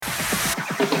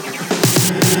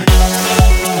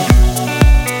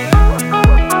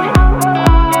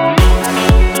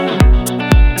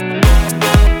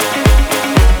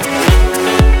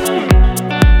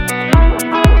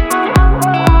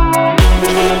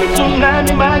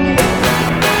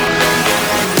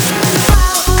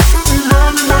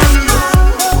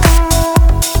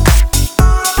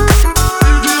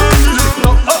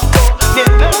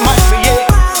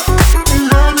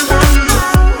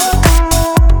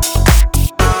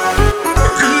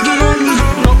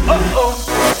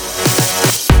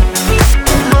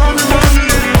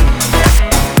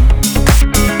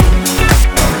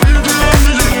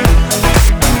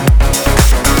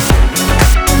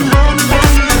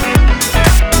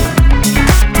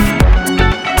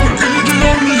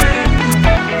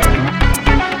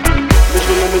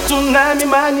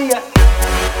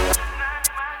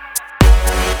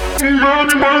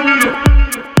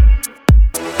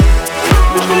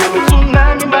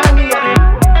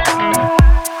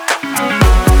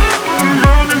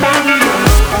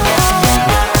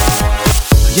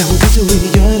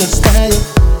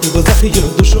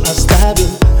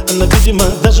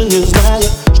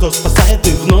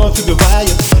вновь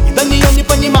убивает. И до нее не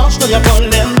понимал, что я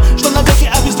болен, что навеки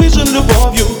обездвижен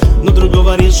любовью, но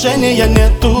другого решения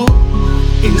нету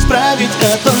исправить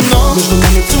это. Но между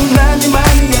нами цунами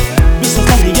мания, без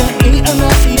сознания и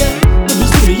анархия, до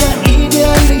безумия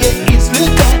идеальные и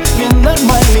слегка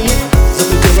ненормальные, за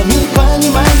пределами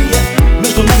понимания.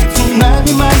 Между нами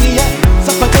цунами мания,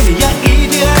 совпадения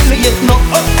идеальные, но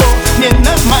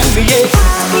ненормальные.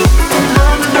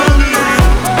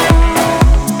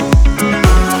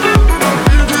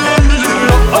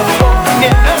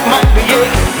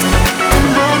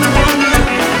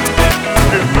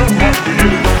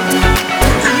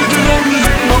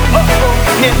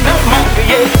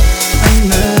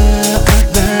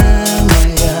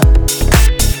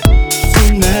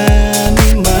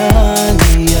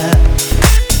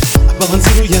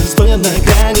 Балансируя, стоя на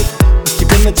грани,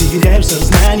 постепенно теряю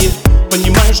сознание.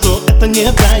 Понимаю, что это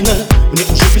не тайна, мне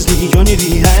уже без нее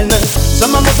нереально.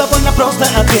 Самому довольно просто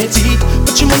ответить,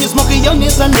 почему не смог ее не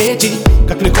заметить.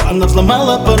 Как легко она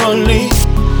взломала пароли,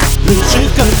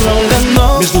 лишив контроля.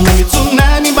 Но между нами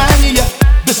цунами мания,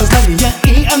 без сознания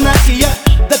и анархия,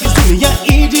 до безумия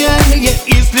идеальные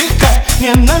и слегка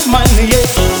ненормальные,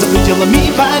 за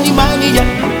пределами понимания.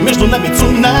 Между нами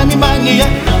цунами мания,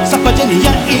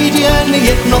 совпадения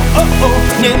идеальные, но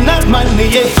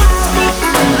ненормальные.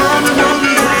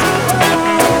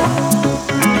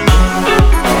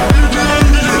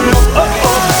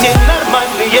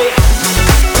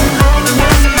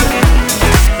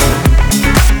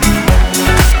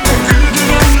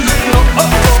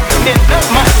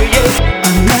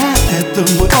 Она — это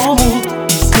мой омут,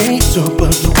 и с ней все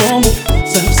по-другому,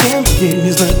 совсем ей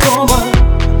не знакомо.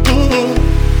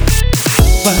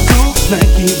 Вокруг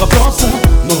знаки вопроса,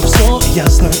 но все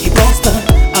ясно и просто.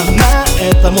 Она —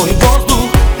 это мой воздух.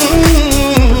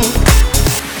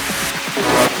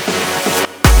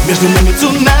 Между нами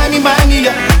цунами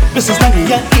мания, без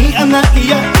сознания и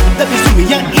анархия, до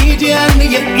безумия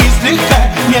идеальные и слегка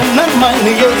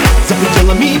ненормальные, за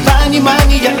пределами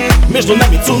понимания. Между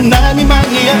нами цунами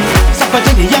мания,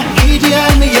 совпадения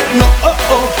идеальные, но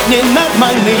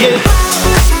ненормальные.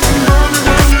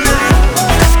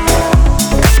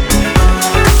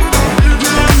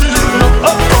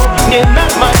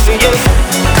 Ненормальные.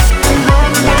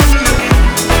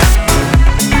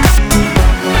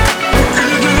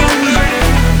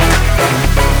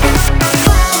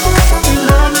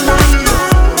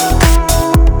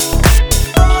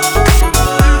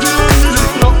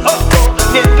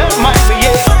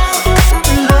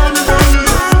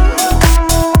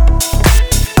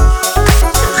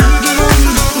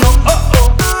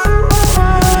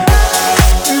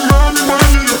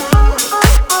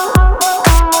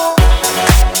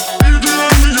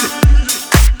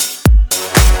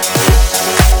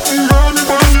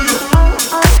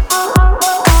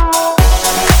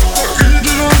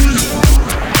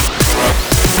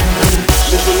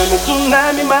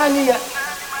 Metronomtak.